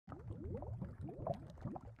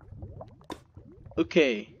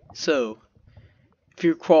Okay, so if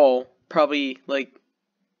you recall, probably like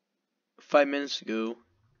 5 minutes ago,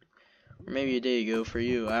 or maybe a day ago for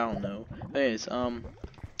you, I don't know. Anyways, I'm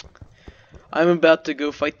about to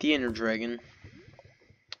go fight the Ender Dragon.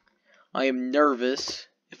 I am nervous.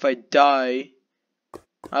 If I die,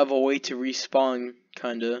 I have a way to respawn,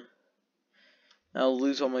 kinda. I'll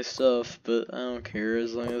lose all my stuff, but I don't care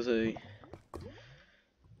as long as I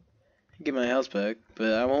get my house back.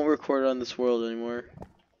 But I won't record on this world anymore.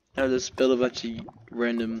 I'll just build a bunch of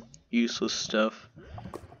random, useless stuff.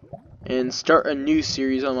 And start a new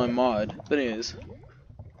series on my mod. But anyways.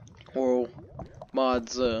 Or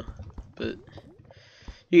mods, but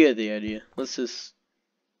you get the idea. I'm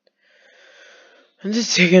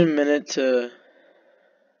just taking a minute to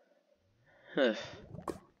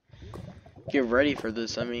get ready for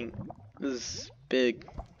this. I mean, this is big,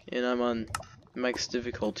 and I'm on max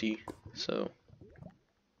difficulty, so.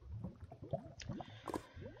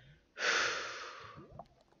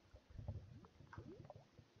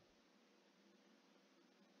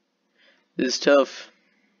 This is tough.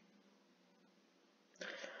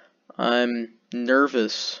 I'm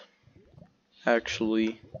nervous,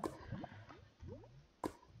 actually.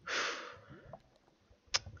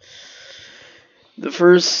 The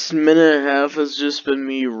first minute and a half has just been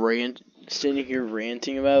me standing here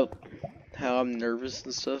ranting about how I'm nervous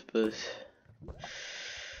and stuff, but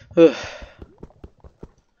oh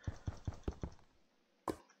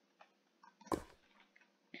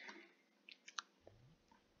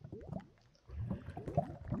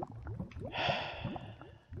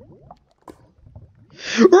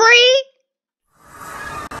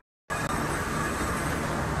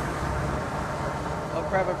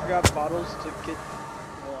crap, I forgot bottles to get.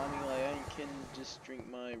 Well, I mean, like, I can just drink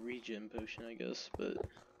my regen potion, I guess, but.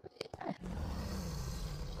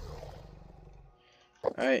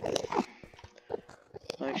 Alright.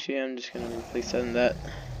 Actually, I'm just gonna replace that in that.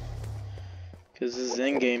 Because this is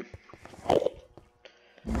endgame.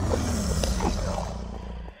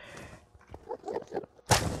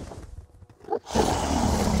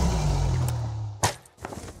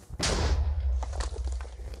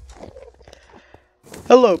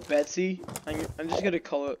 Hello, Betsy. I'm just gonna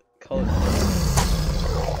call it.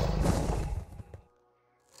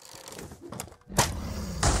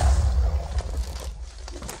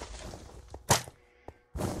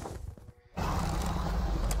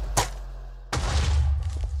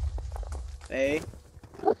 Hey.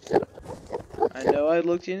 I know I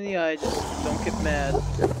looked you in the eye. Just don't get mad.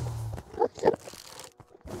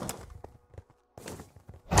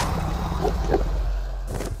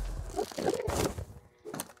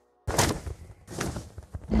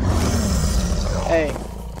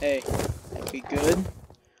 Hey, we good?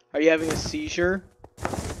 Are you having a seizure?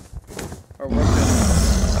 Or we're good?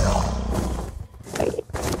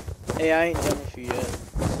 Hey, I ain't done with you yet.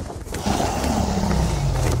 I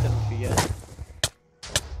ain't done with you yet.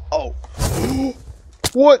 Oh!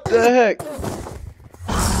 What the heck?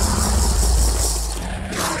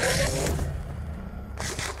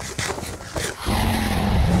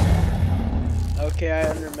 Okay, I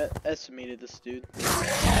underestimated this dude.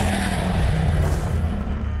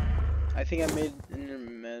 I think I made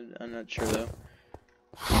intermed. I'm not sure though.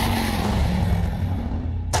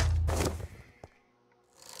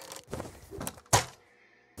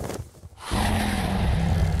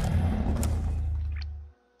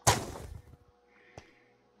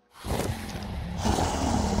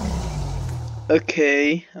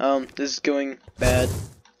 Okay, this is going bad.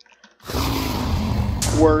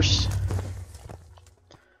 Worse.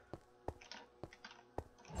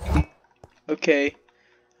 Okay,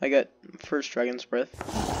 I got first dragon's breath.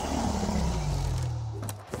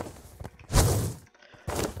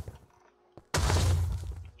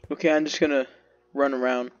 Okay, I'm just gonna run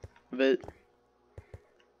around a bit.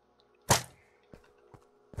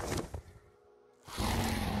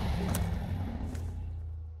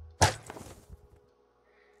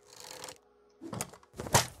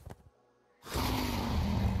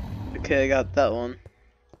 Okay, I got that one.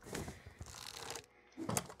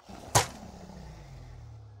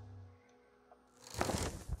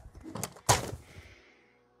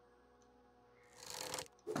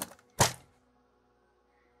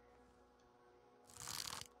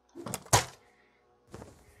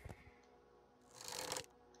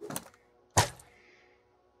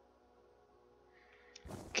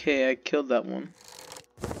 Okay, I killed that one.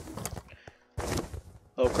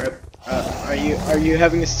 Oh crap. Are you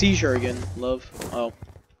having a seizure again, love? Oh.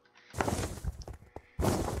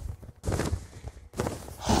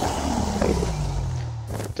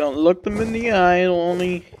 Don't look them in the eye, it'll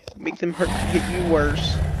only make them hit you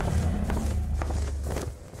worse.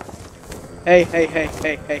 Hey, hey, hey,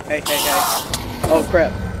 hey, hey, hey, hey, hey. Oh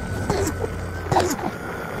crap.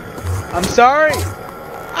 I'm sorry!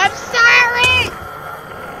 I'm sorry!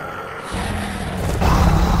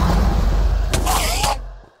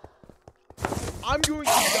 I'm going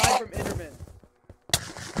to die from Enderman.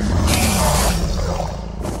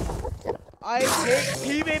 I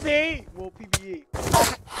hate PvP! Well, PvE.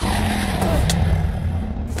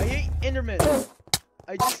 I hate Enderman.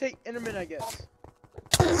 I just hate Enderman, I guess.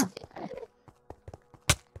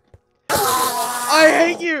 I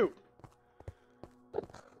hate you!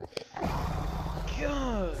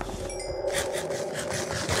 Gosh.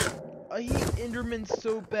 I hate Enderman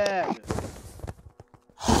so bad.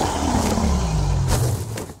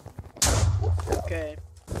 Okay.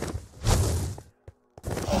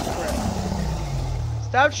 Oh crap.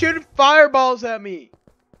 Stop shooting fireballs at me!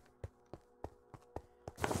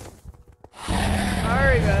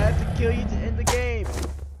 Sorry, man, I have to kill you to end the game.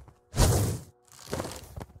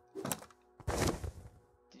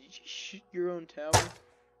 Did you just shoot your own tower?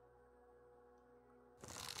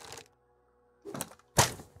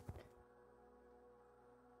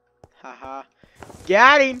 Haha.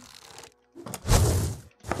 Got him!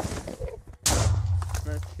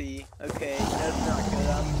 Let's see. Okay, that's not good.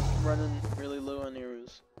 I'm running really low on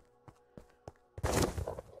arrows.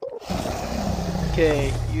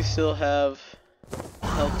 Okay, you still have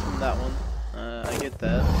health from that one. I get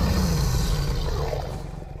that.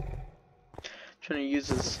 Trying to use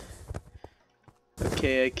this.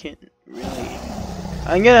 Okay, I can't really.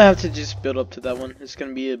 I'm gonna have to just build up to that one. It's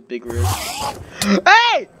gonna be a big risk.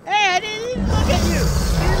 Hey! Hey! I didn't even look at you!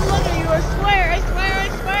 I didn't look at you! I swear! I swear! I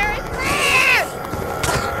swear! I swear!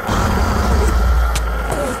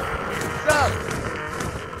 Stop!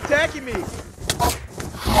 Attacking me!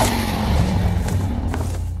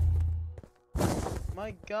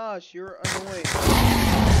 My gosh, you're annoying.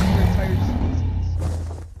 Your entire species.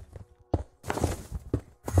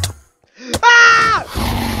 Ah!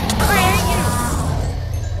 I hate you!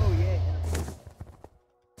 Oh yeah.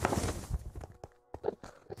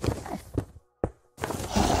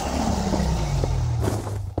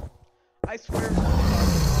 I swear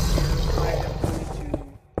I am going to.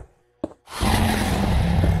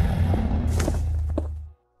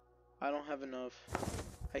 I don't have enough.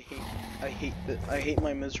 I hate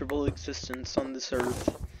my miserable existence on this earth.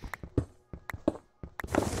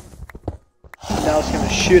 Now it's gonna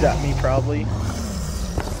shoot at me probably.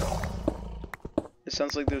 It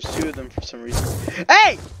sounds like there's two of them for some reason.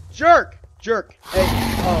 Hey! Jerk! Jerk! Hey!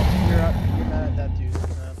 Oh, you're mad at that dude.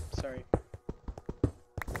 Sorry.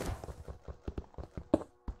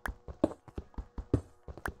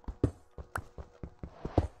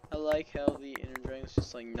 I like how the Ender Dragon's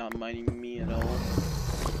just like not minding me at all.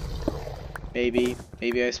 Maybe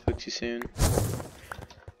I spoke too soon.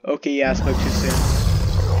 Okay, yeah, I spoke too soon.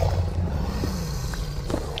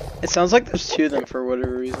 It sounds like there's two of them for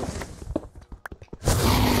whatever reason.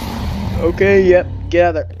 Okay, yep, get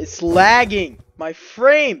out of there. It's lagging! My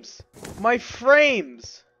frames! My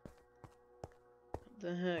frames! What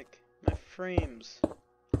the heck? My frames.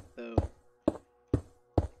 Though.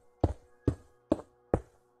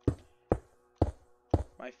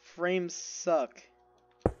 My frames suck.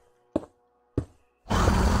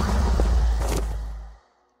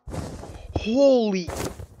 Holy!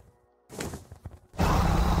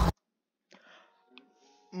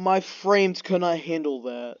 My frames could not handle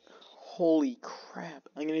that. Holy crap.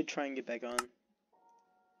 I'm gonna try and get back on.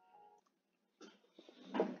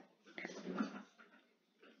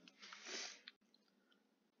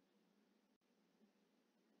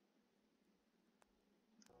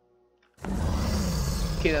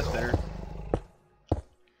 Okay, that's better.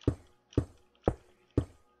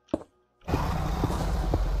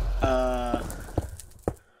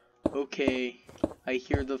 Okay. I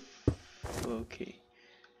hear the okay.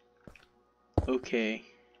 Okay.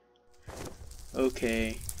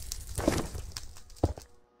 Okay.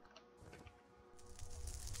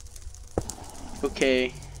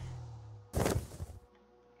 Okay.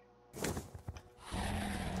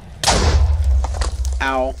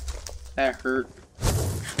 Ow. That hurt.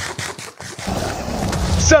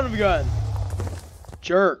 Son of a gun!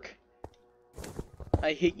 Jerk.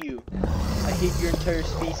 I hate you. I hate your entire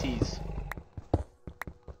species.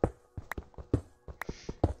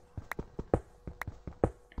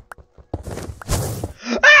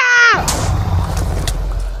 Ah!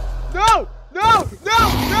 No! No! No!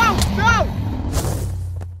 No! No!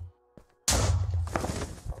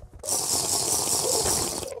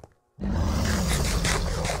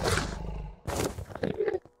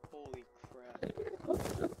 Holy crap. Holy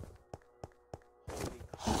crap.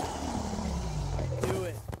 I knew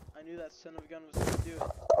it. I knew that son of a gun was gonna do it.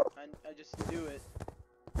 I just do it.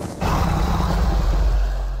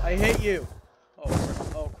 I hate you! Oh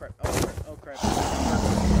crap, oh crap, oh crap, oh crap.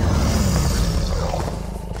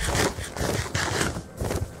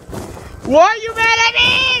 Why are you mad at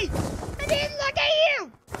me?! I didn't look at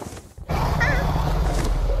you!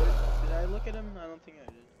 Did I look at him? I don't think I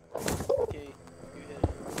did. Okay, you hit him.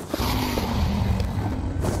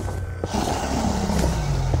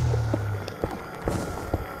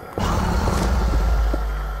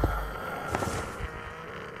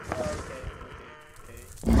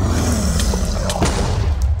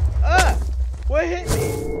 What hit me?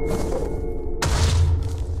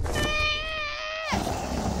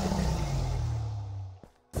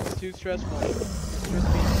 It's too stressful.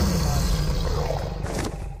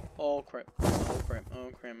 Oh crap. Oh crap.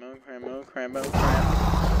 Oh crap. Oh crap. Oh crap. Oh crap.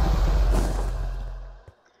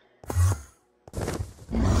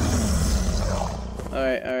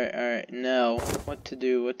 Alright. Now, what to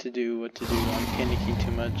do? I'm panicking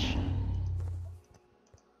too much.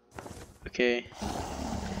 Okay.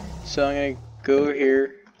 So I'm gonna go over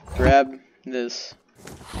here, grab this.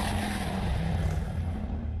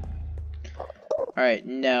 Alright,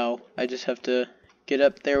 now I just have to get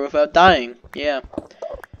up there without dying. Yeah.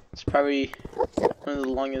 It's probably one of the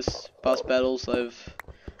longest boss battles I've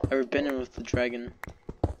ever been in with the dragon.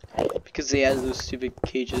 Because they added those stupid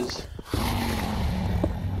cages.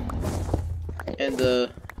 And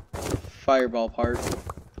the fireball part.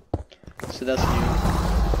 So that's new.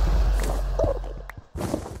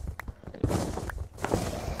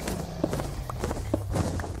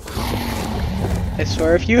 I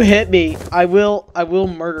swear, if you hit me, I will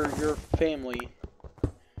murder your family.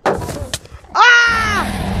 Ah!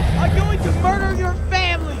 I'm going to murder your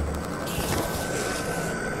family!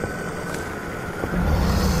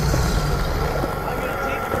 I'm gonna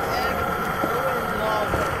take your egg and throw it in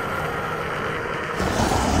lava.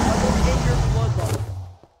 I will get your bloodline.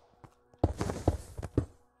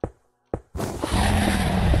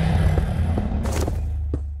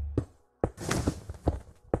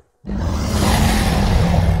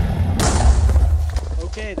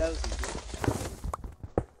 Okay, that was easy.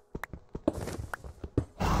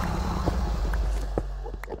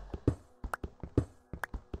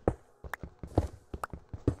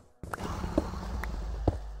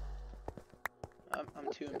 I'm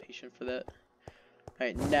too impatient for that.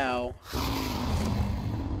 Alright, now.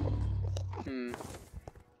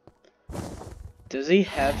 Does he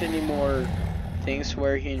have any more things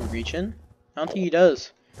where he can reach in? I don't think he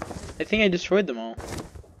does. I think I destroyed them all.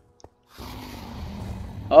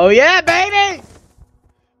 Oh yeah, baby!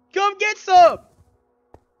 Come get some!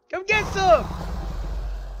 Come get some!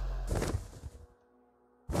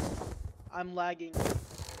 I'm lagging.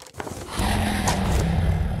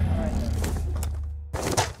 Alright.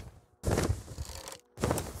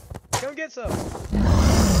 Come get some!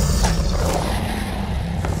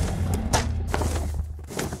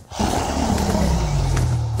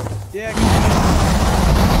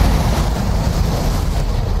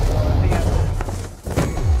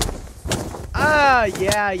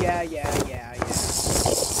 Yeah, yeah.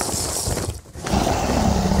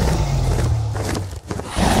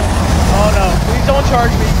 Oh no, please don't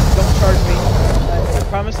charge me. Don't charge me. I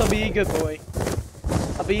promise I'll be a good boy.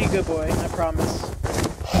 I'll be a good boy, I promise.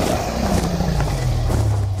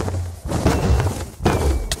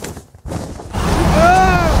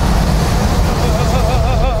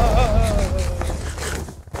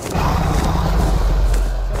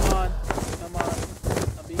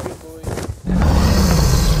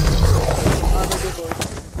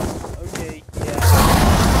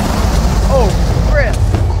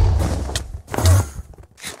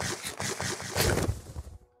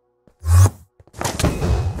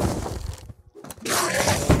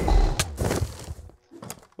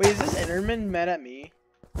 Wait, is this Enderman mad at me?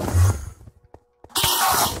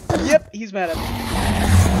 Yep, he's mad at me.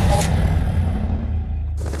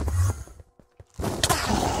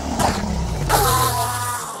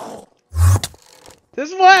 This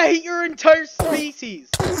is why I hate your entire species.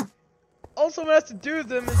 All someone has to do with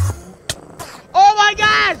them is... Oh my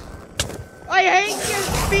god! I hate your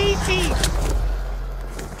species!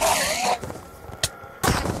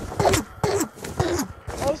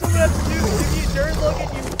 All someone has to do is give you a dirty look and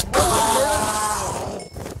you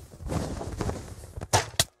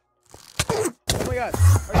oh my god.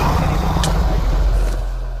 Are you kidding me?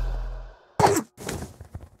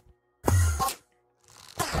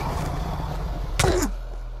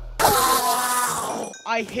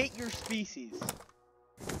 I hate your species.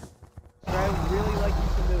 But I would really like you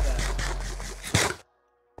to know that.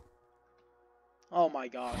 Oh my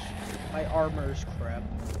gosh. My armor is crap.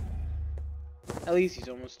 At least he's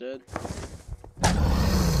almost dead.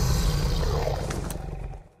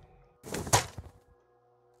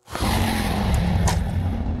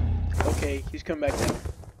 Okay, he's coming back down.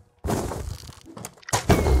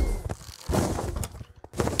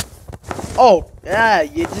 Oh, yeah,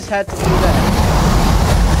 you just had to do that.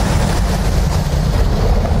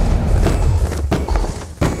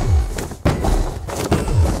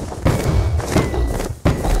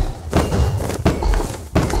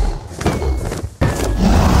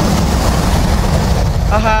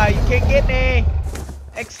 Haha, you can't get me!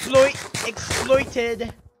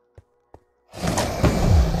 Exploited!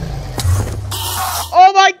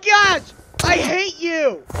 Oh my gosh! I hate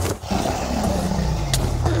you!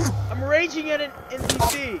 I'm raging at an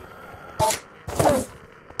NPC.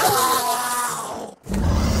 Oh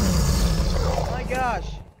my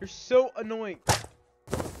gosh, you're so annoying.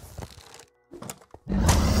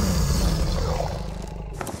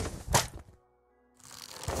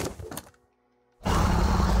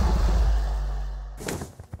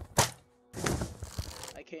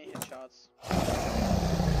 I can't hit shots.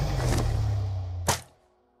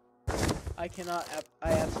 I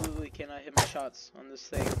absolutely cannot hit my shots on this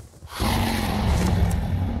thing.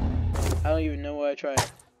 I don't even know why I tried.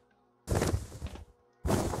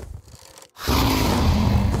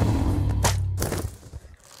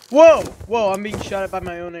 Whoa! Whoa, I'm being shot at by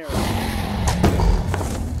my own arrow.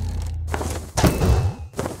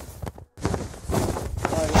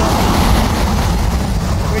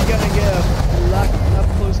 We're gonna get a lot up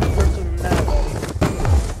close and personal than that, buddy.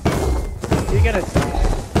 You're gonna die.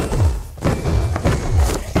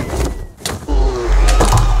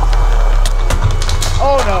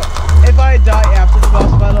 Oh no! If I die after the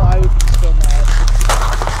boss battle, I would be so mad.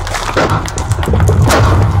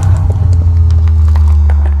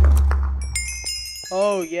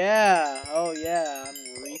 Oh yeah! Oh yeah! I'm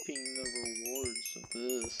reaping the rewards of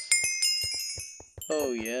this.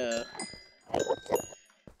 Oh yeah.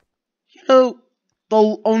 You know,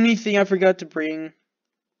 the only thing I forgot to bring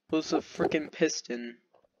was a frickin' piston.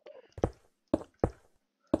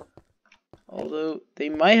 Although, they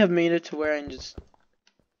might have made it to where I can just...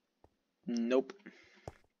 Nope.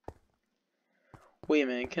 Wait a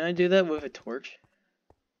minute, can I do that with a torch?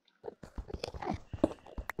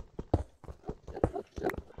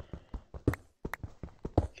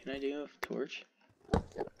 Can I do it with a torch?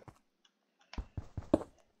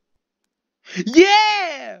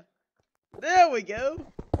 Yeah! There we go!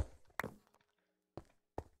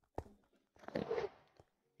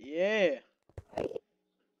 Yeah!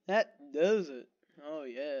 That does it. Oh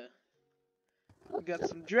yeah. We got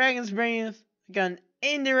some dragon's breath. We got an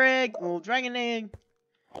ender egg, a little dragon egg.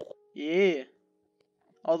 Yeah.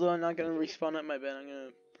 Although I'm not gonna respawn at my bed, I'm gonna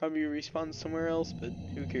probably respawn somewhere else, but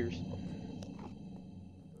who cares?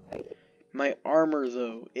 My armor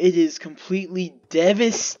though, it is completely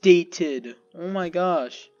devastated. Oh my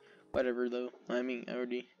gosh. Whatever though. I mean, I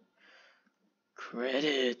already...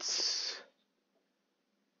 Credits.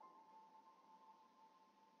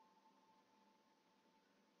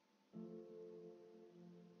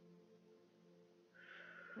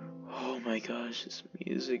 Oh my gosh, this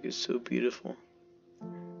music is so beautiful.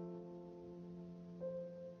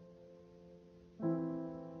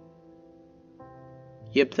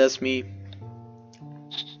 Yep, that's me.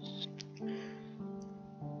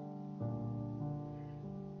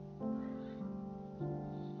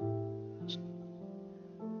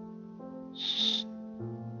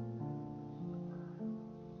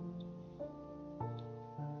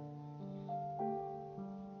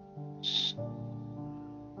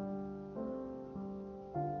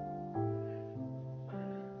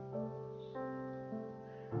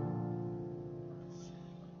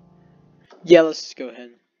 Yeah, let's just go ahead.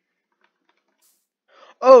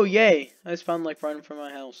 Oh, yay! I spawned like right in front of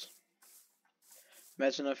my house.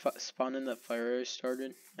 Imagine I spawned in that fire I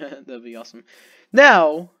started. That'd be awesome.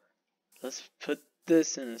 Now, let's put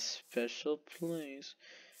this in a special place.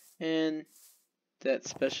 And that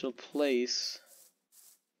special place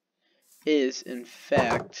is, in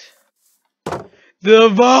fact, the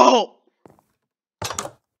vault!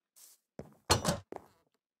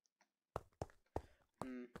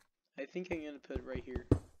 I think I'm gonna put it right here.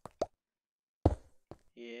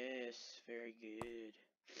 Yes, very good.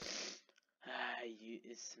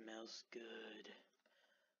 It smells good.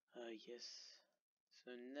 Yes.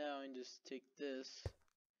 So now I just take this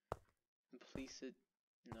and place it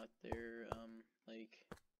not there, like,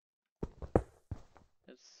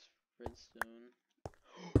 that's redstone.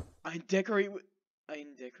 I can decorate with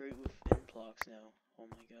end blocks now. Oh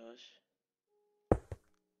my gosh.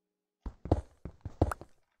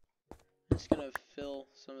 I'm just gonna fill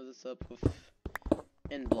some of this up with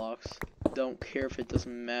end blocks. Don't care if it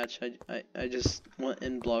doesn't match. I just want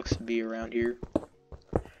end blocks to be around here.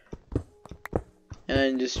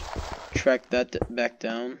 And just track that back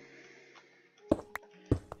down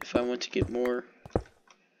if I want to get more.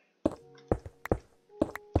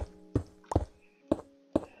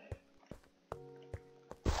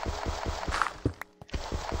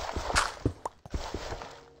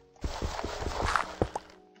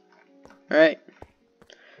 Alright,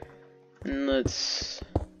 and let's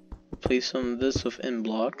replace some of this with end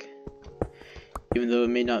block. Even though it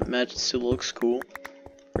may not match, it still looks cool.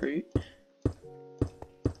 Right?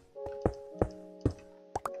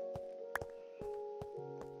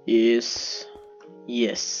 Yes.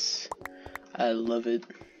 Yes. I love it.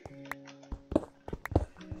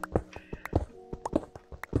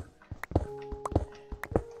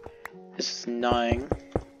 This is 9.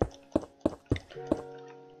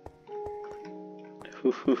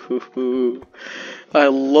 I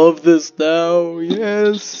love this now.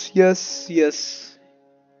 Yes, yes, yes.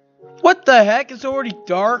 What the heck? It's already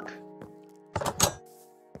dark.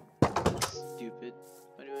 Stupid.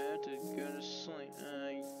 Why do I have to go to sleep?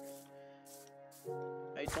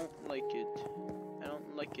 I don't like it. I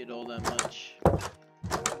don't like it all that much.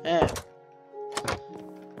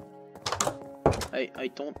 I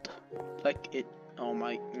don't like it. Oh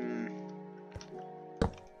my.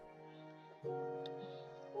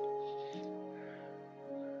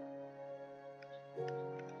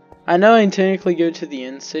 I know I can technically go to the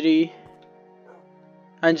end city.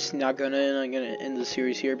 I'm just not gonna, and I'm gonna end the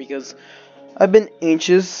series here because I've been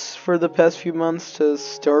anxious for the past few months to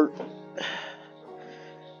start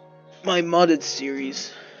my modded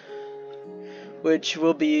series, which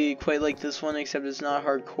will be quite like this one, except it's not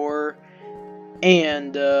hardcore,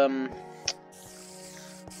 and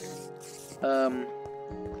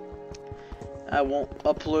I won't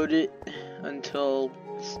upload it until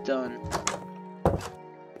it's done.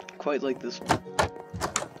 Quite like this one.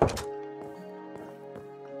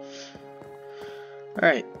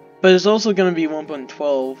 Alright, but it's also gonna be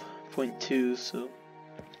 1.12.2, so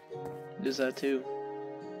there's that too.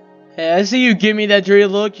 Hey, I see you give me that dirty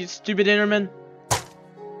look, you stupid Enderman.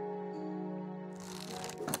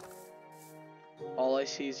 All I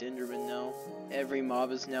see is Enderman now. Every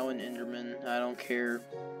mob is now an Enderman. I don't care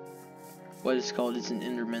what it's called, it's an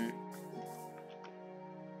Enderman.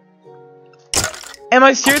 Am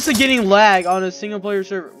I seriously getting lag on a single player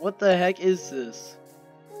server? What the heck is this?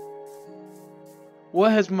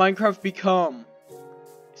 What has Minecraft become?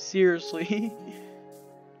 Seriously?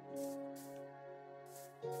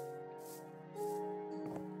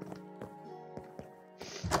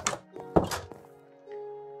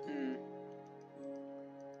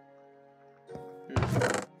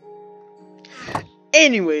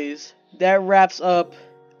 Anyways, that wraps up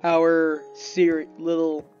our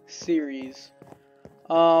little series.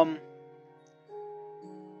 I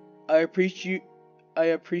appreciate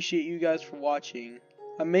you guys for watching.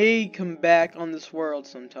 I may come back on this world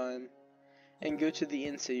sometime and go to the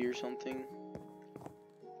end city or something.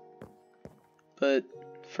 But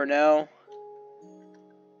for now,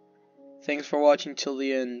 thanks for watching till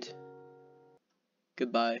the end.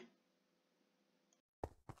 Goodbye.